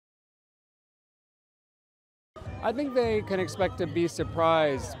I think they can expect to be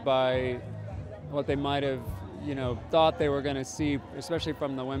surprised by what they might have, thought they were going to see, especially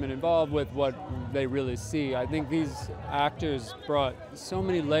from the women involved, with what they really see. I think these actors brought so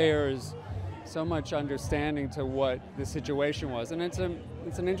many layers, so much understanding to what the situation was, and it's an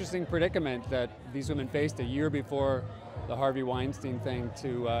interesting predicament that these women faced a year before the Harvey Weinstein thing,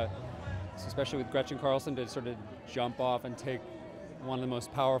 especially with Gretchen Carlson, to sort of jump off and take one of the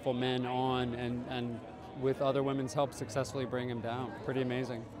most powerful men on, and with other women's help successfully bring him down. Pretty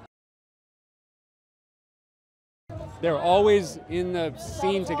amazing. They're always in the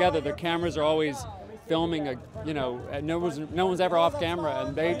scene together. The cameras are always filming, and no one's ever off camera,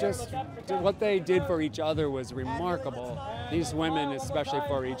 and what they did for each other was remarkable. These women, especially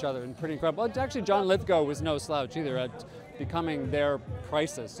for each other, and pretty incredible. Actually, John Lithgow was no slouch either at becoming their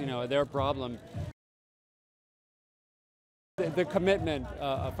crisis, their problem. The commitment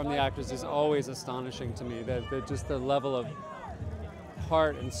from the actors is always astonishing to me. Just the level of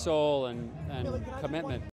heart and soul and commitment.